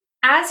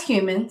As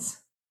humans,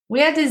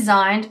 we are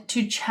designed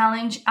to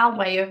challenge our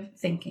way of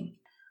thinking.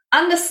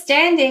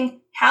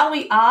 Understanding how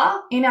we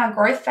are in our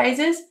growth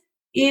phases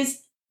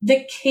is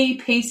the key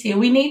piece here.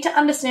 We need to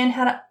understand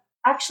how to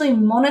actually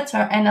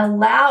monitor and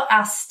allow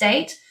our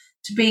state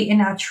to be in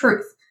our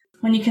truth.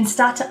 When you can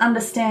start to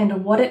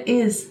understand what it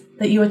is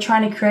that you are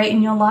trying to create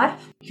in your life,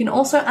 you can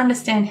also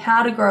understand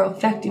how to grow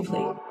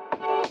effectively.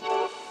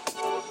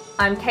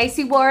 I'm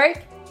Casey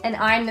Warwick, and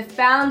I'm the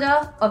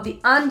founder of the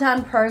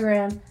Undone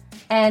Program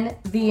and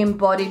the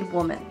Embodied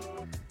Woman.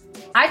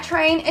 I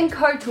train and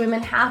coach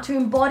women how to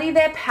embody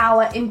their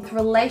power in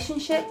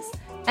relationships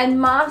and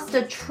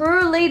master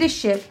true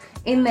leadership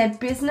in their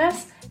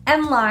business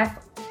and life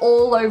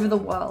all over the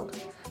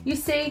world. You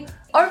see,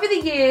 over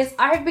the years,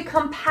 I have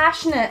become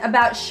passionate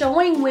about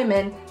showing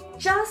women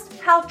just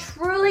how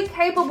truly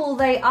capable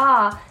they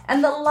are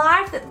and the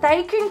life that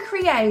they can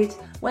create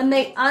when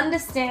they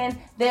understand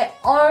their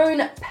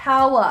own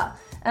power.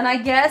 And I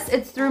guess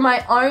it's through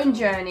my own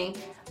journey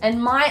and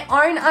my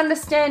own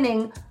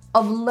understanding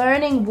of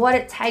learning what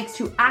it takes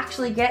to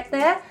actually get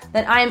there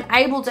that I am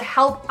able to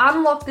help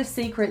unlock the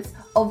secrets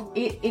of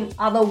it in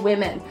other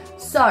women.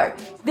 So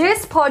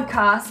this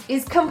podcast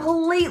is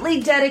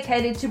completely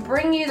dedicated to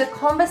bring you the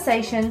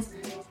conversations,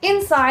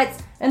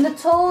 insights, and the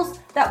tools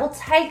that will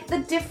take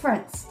the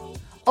difference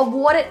of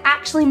what it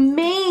actually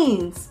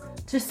means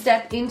to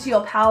step into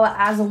your power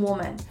as a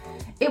woman.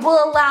 It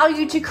will allow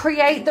you to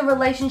create the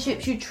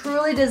relationships you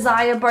truly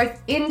desire, both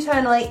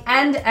internally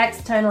and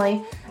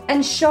externally,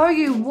 and show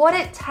you what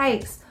it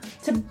takes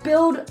to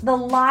build the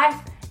life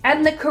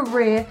and the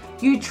career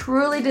you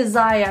truly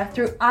desire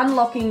through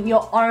unlocking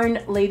your own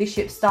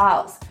leadership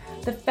styles.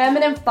 The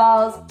Feminine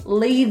Files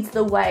leads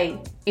the way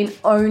in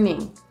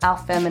owning our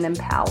feminine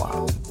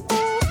power.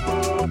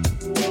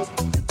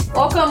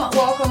 Welcome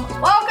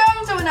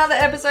to another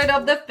episode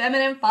of The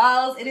Feminine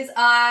Files. It is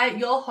I,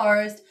 your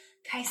host,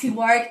 Casey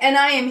Warwick, and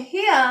I am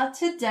here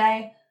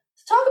today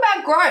to talk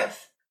about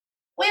growth.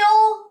 We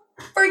all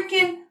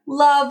freaking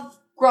love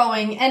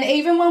growing, and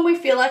even when we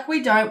feel like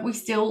we don't, we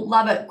still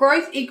love it.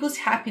 Growth equals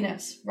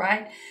happiness,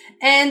 right?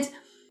 And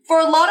for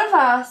a lot of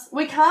us,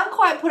 we can't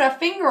quite put our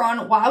finger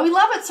on why we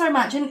love it so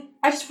much. And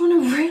I just want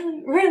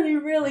to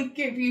really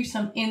give you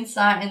some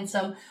insight and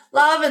some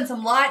love and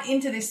some light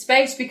into this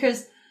space,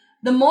 because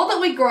the more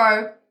that we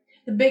grow,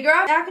 the bigger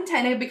our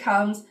container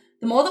becomes,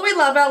 the more that we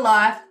love our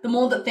life, the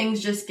more that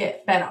things just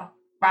get better,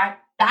 right?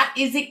 That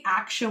is the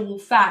actual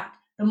fact.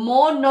 The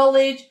more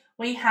knowledge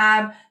we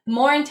have, the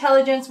more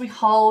intelligence we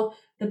hold,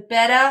 the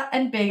better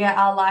and bigger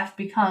our life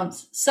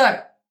becomes.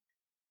 So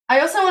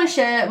I also want to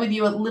share with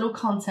you a little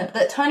concept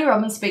that Tony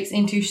Robbins speaks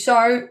into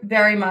so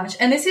very much.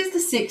 And this is the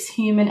 6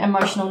 human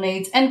emotional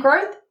needs. And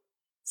growth,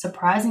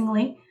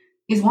 surprisingly,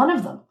 is one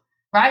of them,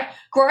 right?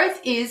 Growth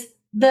is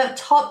the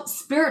top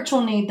spiritual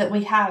need that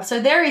we have.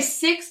 So there is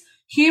 6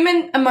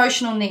 human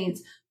emotional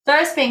needs.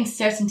 First being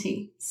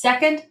certainty.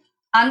 Second,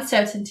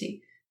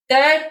 uncertainty.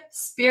 Third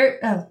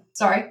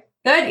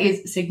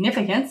is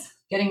significance.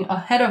 Getting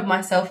ahead of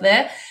myself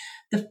there.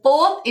 The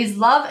 4th is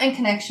love and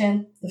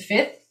connection. The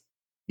 5th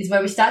is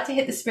where we start to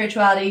hit the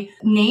spirituality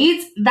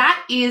needs.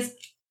 That is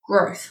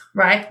growth,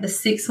 right? The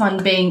 6th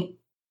one being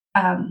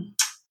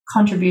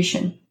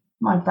contribution.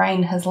 My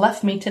brain has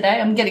left me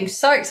today. I'm getting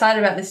so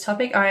excited about this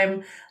topic. I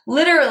am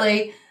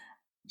literally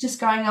just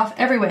going off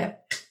everywhere.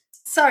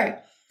 So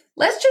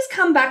let's just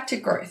come back to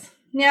growth.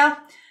 Now,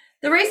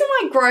 the reason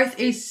why growth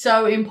is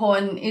so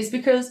important is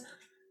because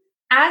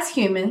as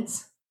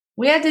humans,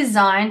 we are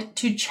designed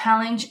to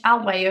challenge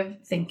our way of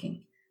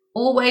thinking.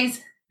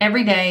 Always,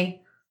 every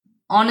day.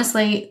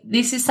 Honestly,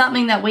 this is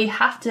something that we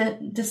have to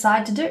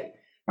decide to do,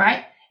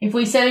 right? If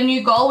we set a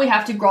new goal, we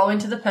have to grow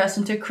into the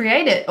person to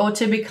create it or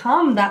to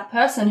become that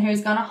person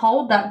who's going to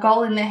hold that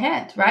goal in their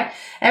hand, right?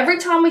 Every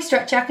time we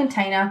stretch our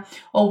container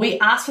or we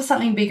ask for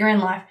something bigger in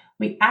life,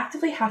 we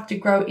actively have to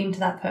grow into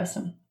that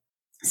person.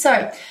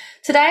 So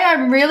today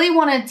I really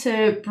wanted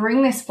to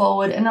bring this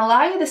forward and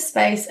allow you the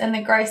space and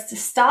the grace to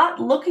start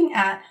looking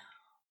at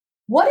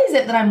what is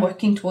it that I'm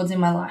working towards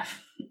in my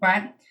life,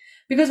 right?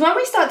 Because when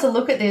we start to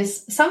look at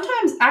this,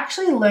 sometimes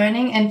actually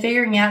learning and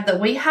figuring out that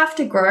we have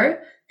to grow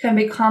can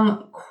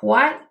become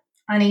quite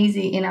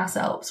uneasy in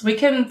ourselves. We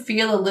can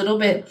feel a little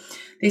bit,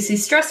 this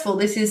is stressful,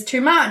 this is too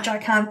much, I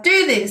can't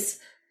do this.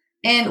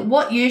 And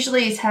what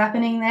usually is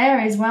happening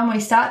there is when we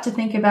start to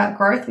think about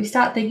growth, we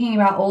start thinking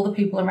about all the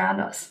people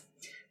around us.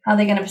 How are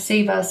they going to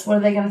perceive us? What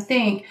are they going to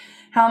think?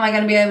 How am I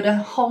going to be able to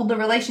hold the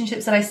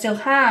relationships that I still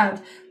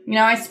have? You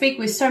know, I speak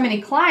with so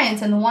many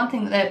clients, and the one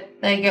thing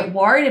that they get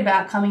worried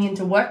about coming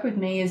into work with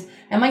me is,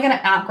 am I going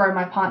to outgrow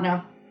my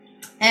partner?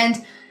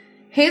 And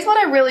here's what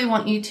I really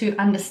want you to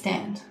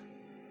understand.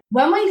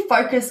 When we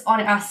focus on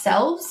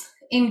ourselves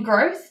in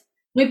growth,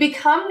 we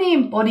become the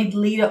embodied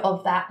leader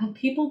of that, and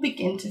people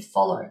begin to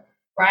follow,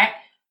 right?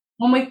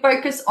 When we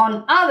focus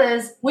on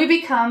others, we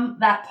become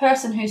that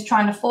person who's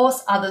trying to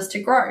force others to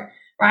grow.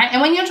 Right?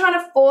 And when you're trying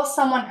to force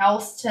someone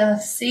else to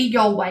see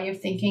your way of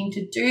thinking,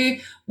 to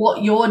do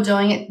what you're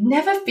doing, it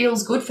never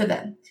feels good for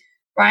them,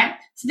 right?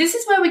 So this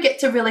is where we get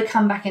to really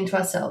come back into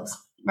ourselves.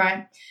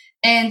 right?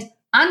 And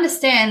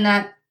understand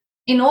that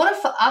in order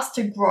for us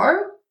to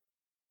grow,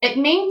 it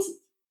means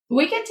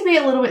we get to be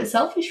a little bit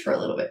selfish for a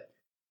little bit.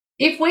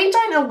 If we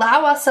don't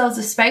allow ourselves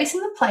a space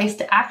and the place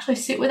to actually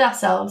sit with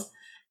ourselves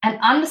and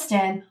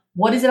understand,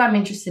 what is it I'm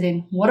interested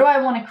in? What do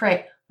I want to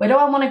create? Where do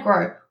I want to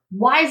grow?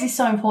 Why is this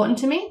so important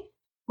to me?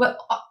 Well,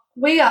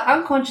 we are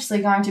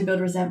unconsciously going to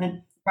build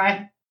resentment,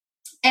 right?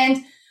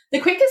 And the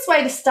quickest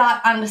way to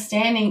start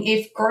understanding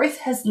if growth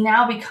has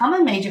now become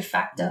a major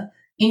factor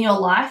in your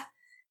life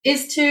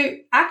is to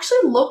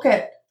actually look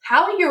at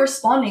how are you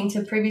responding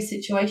to previous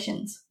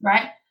situations,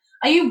 right?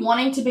 Are you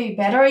wanting to be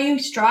better? Are you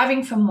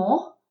striving for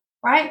more,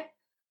 right?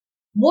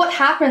 What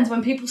happens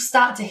when people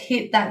start to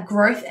hit that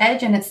growth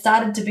edge and it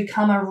started to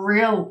become a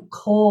real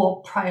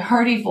core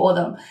priority for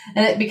them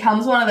and it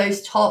becomes one of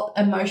those top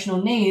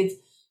emotional needs?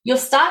 You'll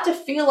start to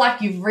feel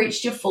like you've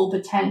reached your full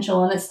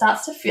potential and it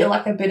starts to feel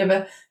like a bit of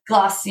a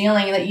glass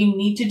ceiling that you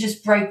need to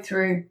just break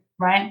through,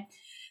 right?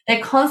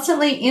 They're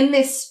constantly in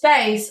this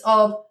space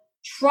of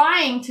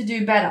trying to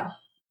do better,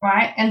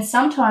 right? And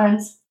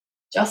sometimes,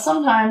 just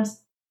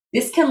sometimes,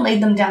 this can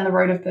lead them down the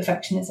road of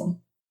perfectionism,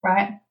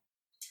 right?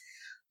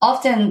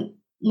 Often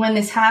when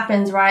this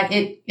happens, right,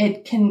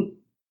 it can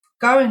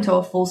go into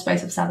a full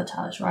space of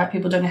sabotage, right?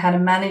 People don't know how to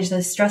manage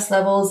their stress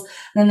levels. And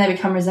then they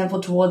become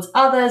resentful towards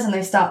others and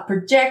they start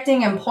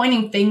projecting and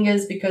pointing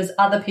fingers because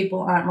other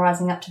people aren't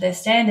rising up to their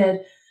standard.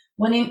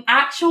 When in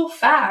actual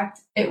fact,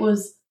 it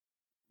was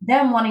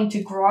them wanting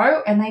to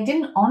grow and they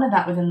didn't honor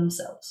that within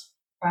themselves,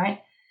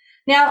 right?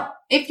 Now,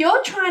 if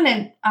you're trying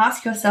to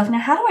ask yourself, now,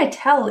 how do I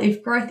tell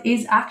if growth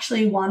is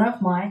actually one of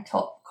my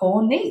top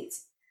core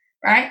needs,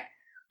 right?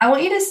 I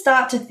want you to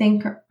start to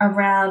think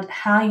around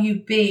how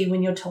you be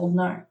when you're told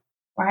no,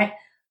 right?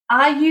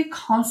 Are you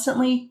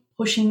constantly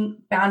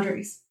pushing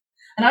boundaries?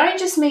 And I don't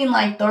just mean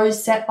like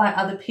those set by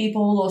other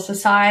people or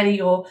society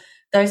or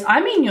those,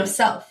 I mean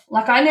yourself.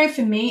 Like I know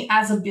for me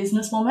as a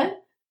businesswoman,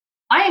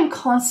 I am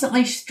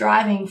constantly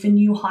striving for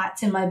new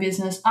heights in my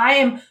business. I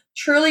am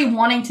truly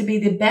wanting to be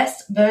the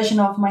best version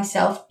of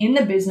myself in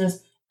the business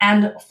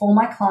and for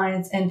my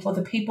clients and for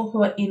the people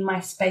who are in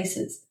my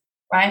spaces,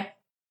 right?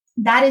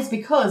 That is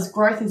because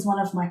growth is one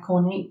of my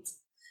core needs.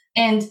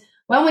 And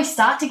when we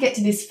start to get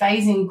to this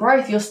phase in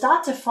growth, you'll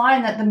start to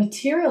find that the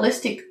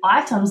materialistic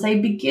items, they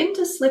begin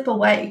to slip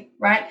away,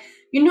 right?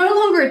 You're no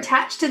longer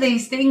attached to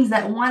these things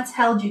that once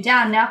held you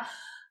down. Now,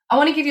 I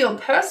want to give you a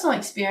personal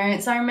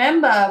experience. I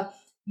remember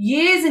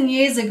years and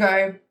years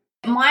ago,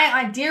 my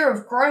idea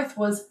of growth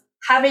was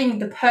having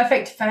the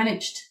perfect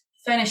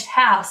furnished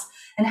house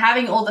and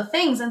having all the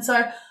things. And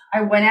so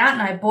I went out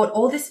and I bought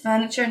all this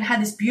furniture and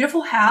had this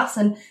beautiful house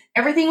and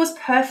everything was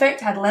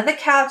perfect, had leather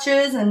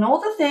couches and all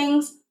the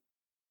things.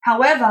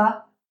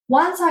 However,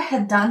 once I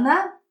had done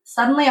that,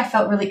 suddenly I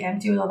felt really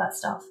empty with all that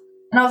stuff.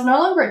 And I was no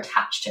longer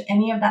attached to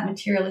any of that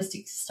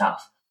materialistic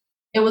stuff.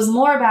 It was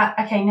more about,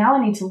 okay, now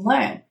I need to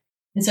learn.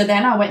 And so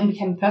then I went and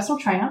became a personal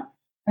trainer.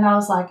 And I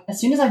was like,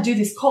 as soon as I do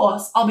this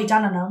course, I'll be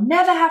done and I'll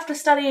never have to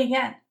study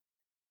again.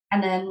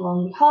 And then lo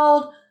and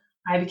behold,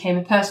 I became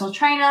a personal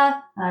trainer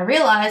and I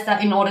realized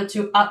that in order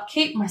to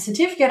upkeep my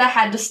certificate, I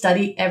had to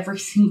study every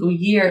single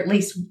year, at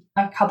least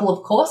a couple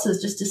of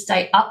courses just to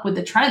stay up with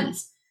the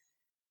trends.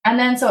 And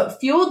then so it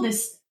fueled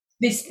this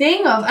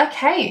thing of,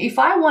 okay, if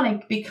I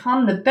want to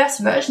become the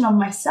best version of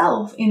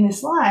myself in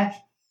this life,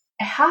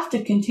 I have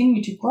to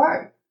continue to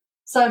grow.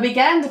 So I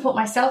began to put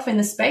myself in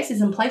the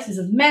spaces and places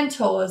of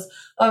mentors,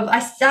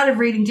 I started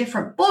reading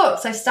different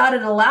books. I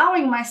started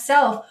allowing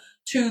myself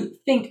to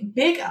think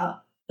bigger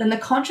than the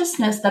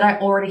consciousness that I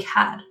already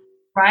had,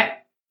 right?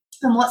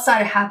 And what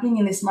started happening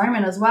in this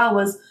moment as well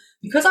was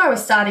because I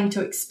was starting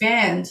to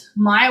expand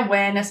my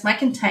awareness, my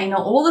container,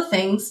 all the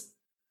things,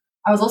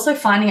 I was also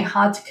finding it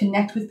hard to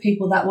connect with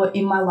people that were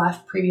in my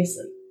life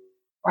previously,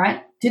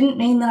 right? Didn't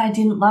mean that I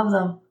didn't love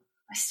them.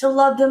 I still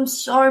love them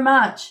so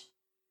much.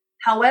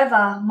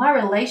 However, my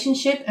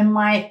relationship and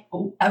my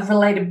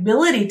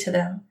relatability to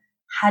them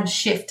had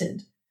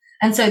shifted.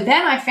 And so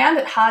then I found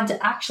it hard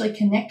to actually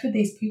connect with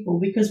these people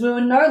because we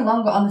were no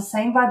longer on the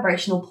same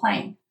vibrational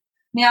plane.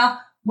 Now,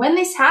 when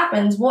this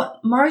happens, what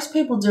most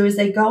people do is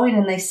they go in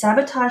and they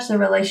sabotage their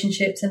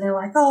relationships and they're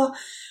like, oh,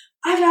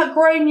 I've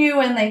outgrown you,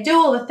 and they do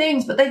all the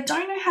things, but they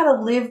don't know how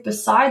to live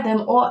beside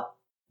them or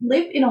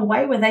live in a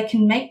way where they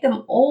can make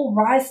them all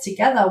rise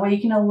together, where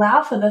you can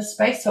allow for the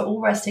space to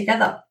all rise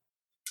together.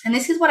 And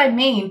this is what I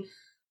mean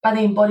by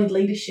the embodied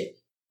leadership,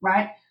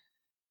 right?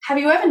 Have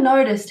you ever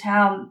noticed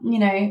how,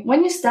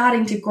 when you're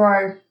starting to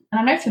grow, and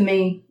I know for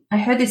me, I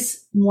heard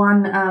this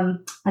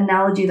one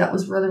analogy that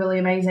was really, really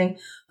amazing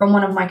from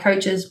one of my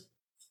coaches.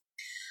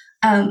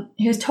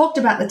 He was talked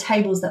about the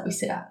tables that we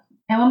sit at.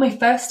 And when we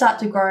first start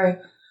to grow,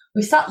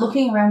 we start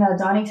looking around our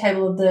dining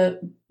table of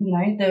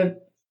the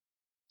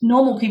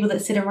normal people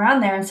that sit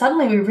around there, and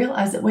suddenly we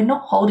realize that we're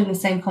not holding the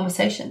same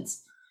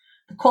conversations.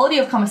 The quality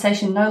of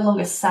conversation no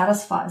longer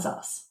satisfies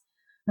us.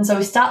 And so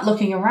we start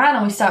looking around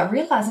and we start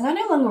realizing I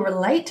no longer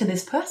relate to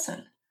this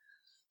person.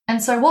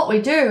 And so what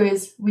we do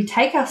is we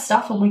take our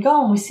stuff and we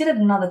go and we sit at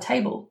another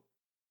table.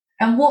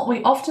 And what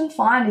we often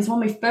find is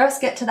when we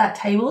first get to that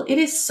table, it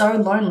is so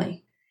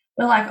lonely.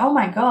 We're like, oh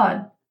my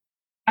God,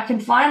 I can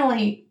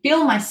finally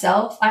feel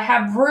myself. I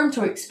have room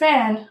to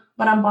expand,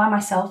 but I'm by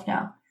myself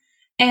now.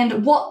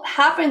 And what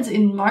happens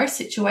in most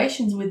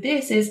situations with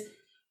this is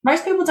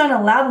most people don't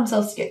allow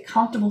themselves to get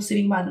comfortable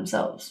sitting by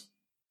themselves.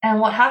 And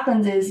what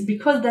happens is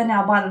because they're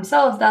now by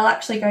themselves, they'll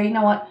actually go, you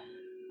know what,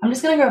 I'm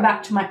just going to go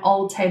back to my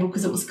old table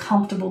because it was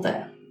comfortable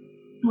there.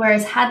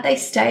 Whereas had they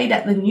stayed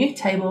at the new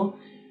table,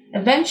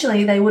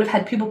 eventually they would have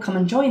had people come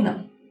and join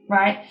them,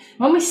 right?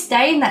 When we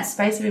stay in that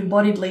space of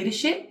embodied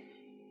leadership,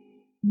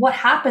 what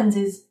happens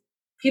is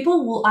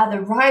people will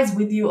either rise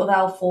with you or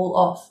they'll fall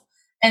off.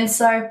 And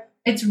so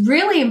it's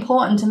really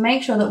important to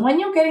make sure that when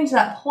you're getting to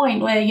that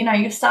point where,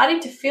 you're starting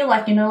to feel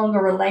like you're no longer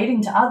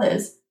relating to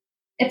others,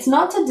 it's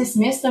not to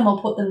dismiss them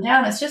or put them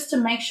down. It's just to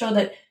make sure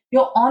that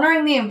you're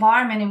honoring the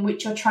environment in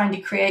which you're trying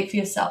to create for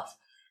yourself.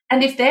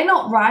 And if they're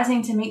not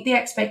rising to meet the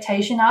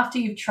expectation after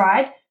you've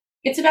tried,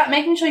 it's about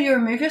making sure you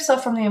remove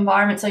yourself from the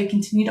environment so you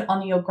continue to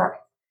honor your growth.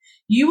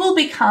 You will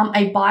become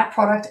a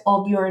byproduct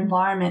of your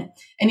environment.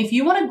 And if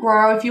you want to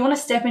grow, if you want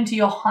to step into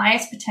your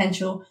highest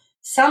potential,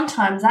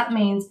 sometimes that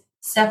means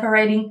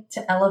separating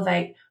to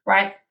elevate,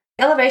 right?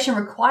 Elevation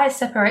requires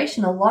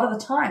separation a lot of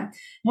the time.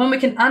 When we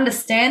can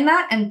understand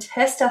that and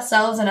test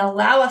ourselves and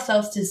allow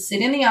ourselves to sit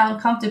in the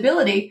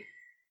uncomfortability,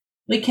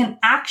 we can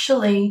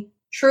actually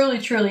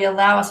truly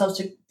allow ourselves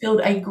to build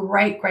a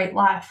great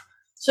life.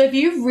 So if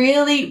you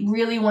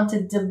really want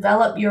to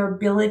develop your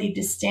ability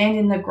to stand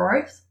in the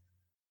growth,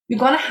 you're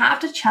going to have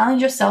to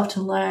challenge yourself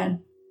to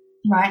learn,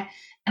 right?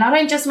 And I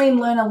don't just mean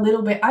learn a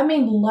little bit. I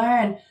mean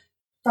learn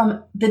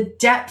from the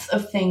depth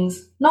of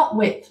things, not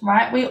width,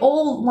 right? We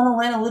all want to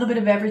learn a little bit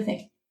of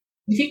everything.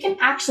 If you can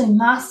actually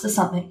master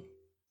something,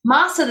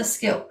 master the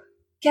skill,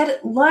 get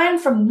it, learn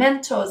from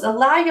mentors,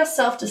 allow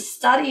yourself to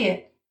study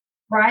it,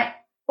 right?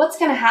 What's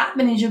going to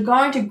happen is you're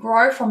going to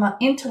grow from an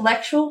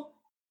intellectual,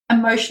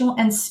 emotional,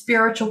 and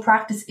spiritual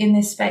practice in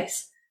this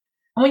space.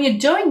 And when you're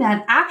doing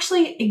that,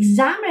 actually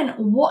examine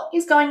what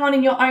is going on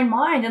in your own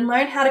mind and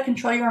learn how to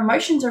control your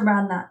emotions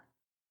around that,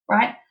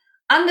 right?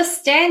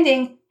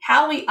 Understanding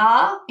how we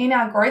are in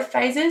our growth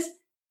phases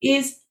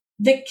is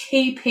the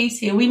key piece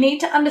here. We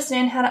need to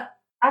understand how to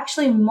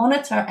actually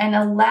monitor and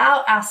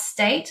allow our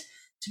state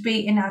to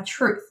be in our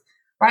truth,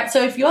 right?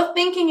 So if you're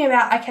thinking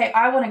about, okay,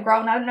 I want to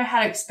grow and I don't know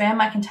how to expand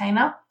my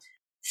container,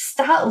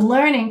 start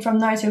learning from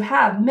those who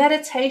have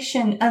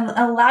meditation and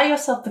allow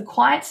yourself the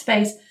quiet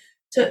space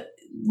to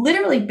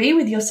literally be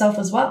with yourself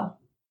as well.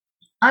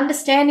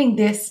 Understanding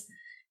this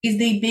is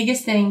the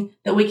biggest thing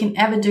that we can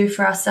ever do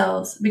for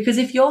ourselves, because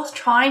if you're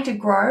trying to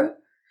grow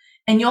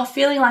and you're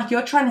feeling like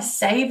you're trying to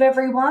save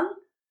everyone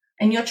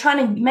and you're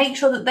trying to make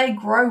sure that they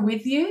grow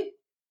with you,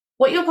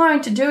 what you're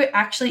going to do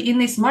actually in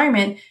this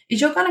moment is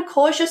you're going to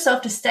cause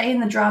yourself to stay in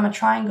the drama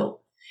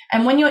triangle.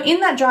 And when you're in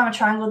that drama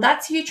triangle,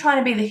 that's you trying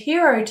to be the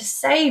hero to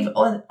save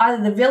or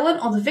either the villain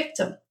or the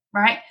victim,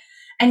 right?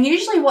 And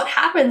usually what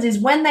happens is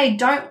when they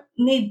don't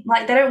need,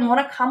 like they don't want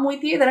to come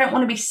with you, they don't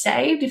want to be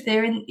saved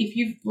if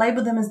you've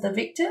labeled them as the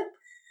victim,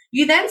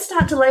 you then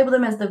start to label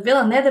them as the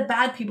villain. They're the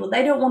bad people.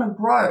 They don't want to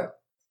grow.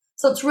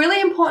 So it's really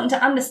important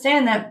to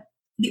understand that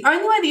the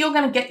only way that you're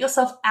going to get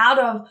yourself out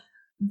of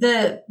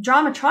the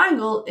drama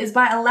triangle is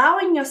by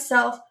allowing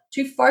yourself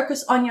to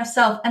focus on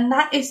yourself. And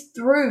that is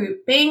through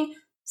being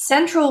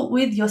central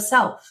with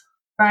yourself,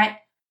 right?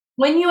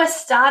 When you are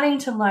starting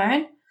to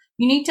learn,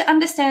 you need to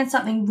understand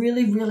something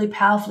really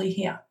powerfully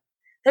here.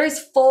 There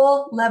is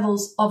 4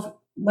 levels of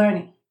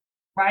learning,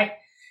 right?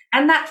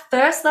 And that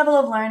first level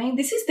of learning,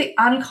 this is the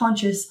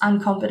unconscious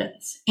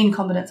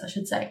incompetence, I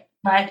should say,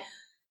 right?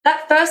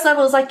 That first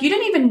level is like you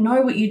don't even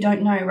know what you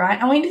don't know, right?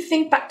 And we need to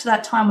think back to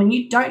that time when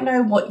you don't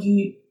know what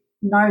you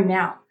know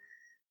now,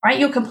 right?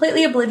 You're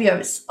completely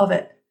oblivious of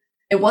it.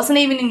 It wasn't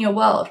even in your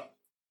world.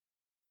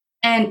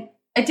 And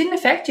it didn't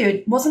affect you.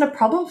 It wasn't a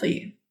problem for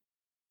you.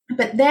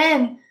 But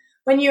then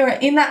when you're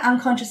in that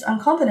unconscious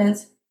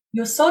incompetence,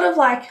 you're sort of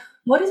like,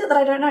 what is it that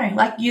I don't know?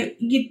 Like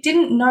you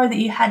didn't know that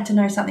you had to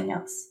know something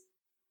else.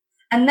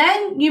 And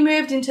then you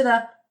moved into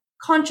the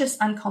conscious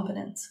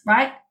incompetence,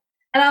 right?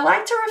 And I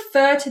like to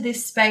refer to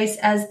this space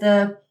as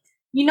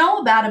you know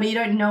about it, but you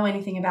don't know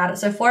anything about it.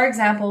 So for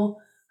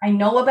example, I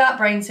know about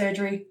brain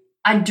surgery.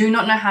 I do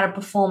not know how to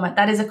perform it.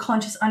 That is a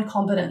conscious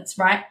incompetence,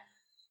 right?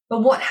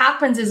 But what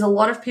happens is a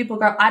lot of people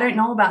go, I don't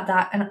know about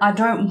that and I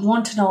don't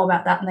want to know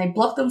about that. And they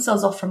block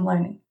themselves off from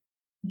learning.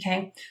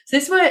 Okay. So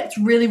this is where it's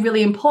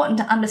really important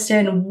to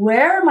understand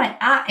where am I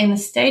at in the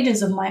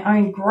stages of my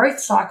own growth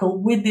cycle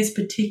with this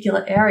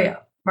particular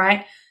area,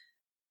 right?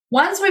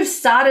 Once we've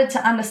started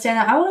to understand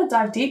that, I want to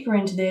dive deeper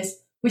into this.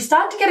 We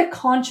start to get a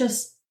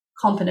conscious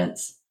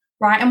competence,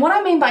 right? And what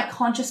I mean by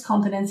conscious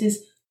competence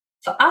is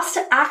for us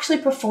to actually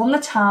perform the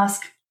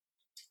task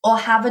or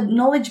have a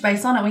knowledge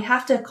base on it, we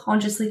have to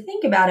consciously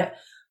think about it.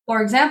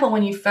 For example,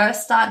 when you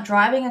first start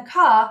driving a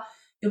car,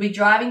 you'll be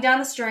driving down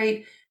the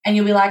street and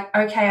you'll be like,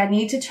 okay, I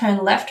need to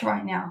turn left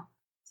right now.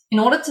 In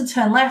order to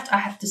turn left, I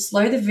have to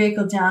slow the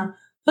vehicle down,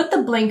 put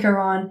the blinker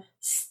on,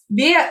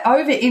 veer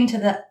over into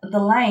the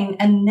lane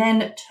and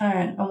then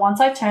turn. And once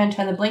I turn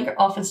the blinker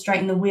off and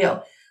straighten the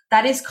wheel.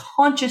 That is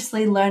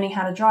consciously learning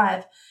how to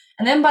drive.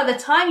 And then by the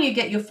time you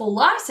get your full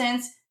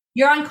license,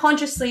 you're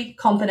unconsciously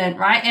competent,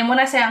 right? And when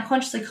I say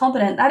unconsciously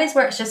competent, that is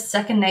where it's just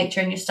second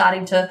nature and you're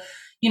starting to,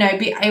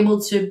 be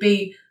able to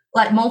be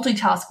like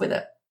multitask with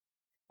it,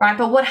 right?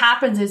 But what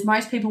happens is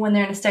most people, when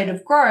they're in a state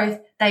of growth,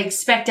 they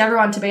expect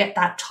everyone to be at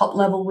that top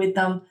level with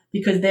them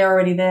because they're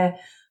already there.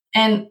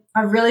 And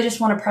I really just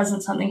want to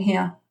present something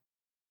here.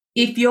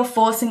 If you're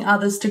forcing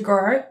others to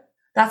grow,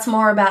 that's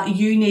more about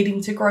you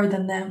needing to grow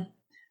than them,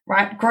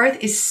 right? Growth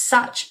is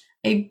such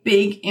a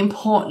big,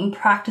 important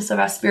practice of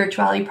our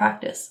spirituality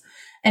practice.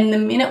 And the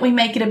minute we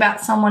make it about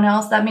someone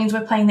else, that means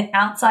we're playing the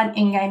outside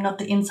in game, not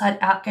the inside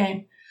out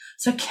game.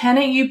 So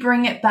can you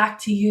bring it back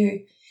to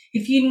you?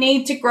 If you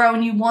need to grow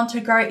and you want to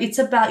grow, it's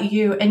about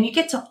you and you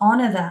get to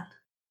honor that,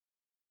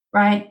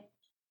 right?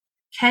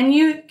 Can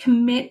you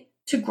commit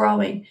to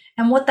growing?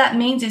 And what that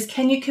means is,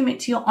 can you commit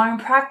to your own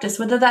practice,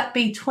 whether that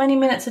be 20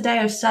 minutes a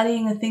day of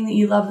studying the thing that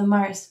you love the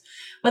most,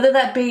 whether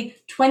that be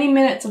 20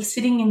 minutes of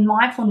sitting in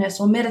mindfulness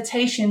or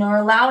meditation or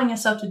allowing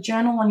yourself to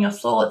journal on your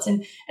thoughts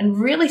and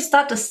really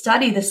start to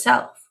study the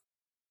self,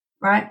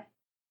 right?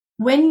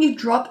 When you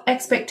drop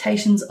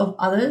expectations of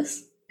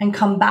others and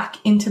come back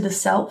into the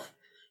self,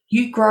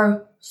 you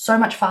grow so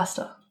much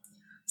faster.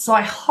 So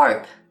I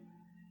hope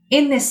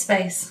in this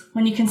space,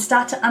 when you can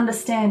start to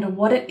understand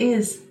what it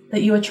is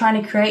that you are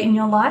trying to create in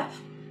your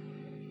life,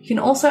 you can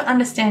also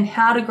understand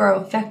how to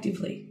grow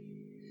effectively.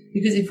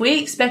 Because if we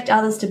expect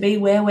others to be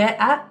where we're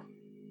at,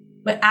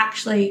 we're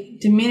actually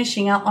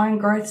diminishing our own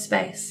growth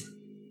space.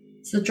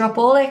 So drop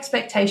all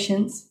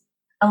expectations,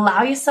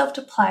 allow yourself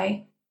to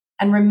play,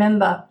 and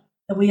remember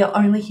that we are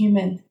only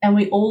human and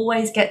we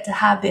always get to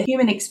have the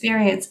human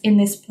experience in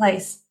this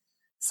place.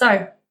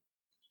 So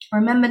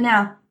remember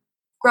now,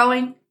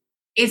 growing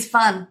is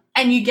fun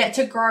and you get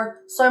to grow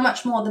so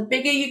much more. The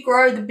bigger you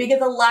grow, the bigger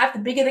the life, the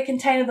bigger the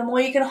container, the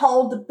more you can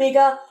hold, the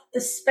bigger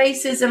the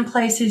spaces and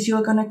places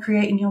you're going to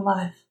create in your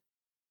life.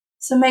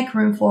 So make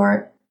room for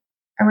it.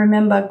 And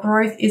remember,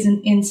 growth is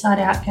an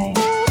inside-out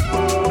game.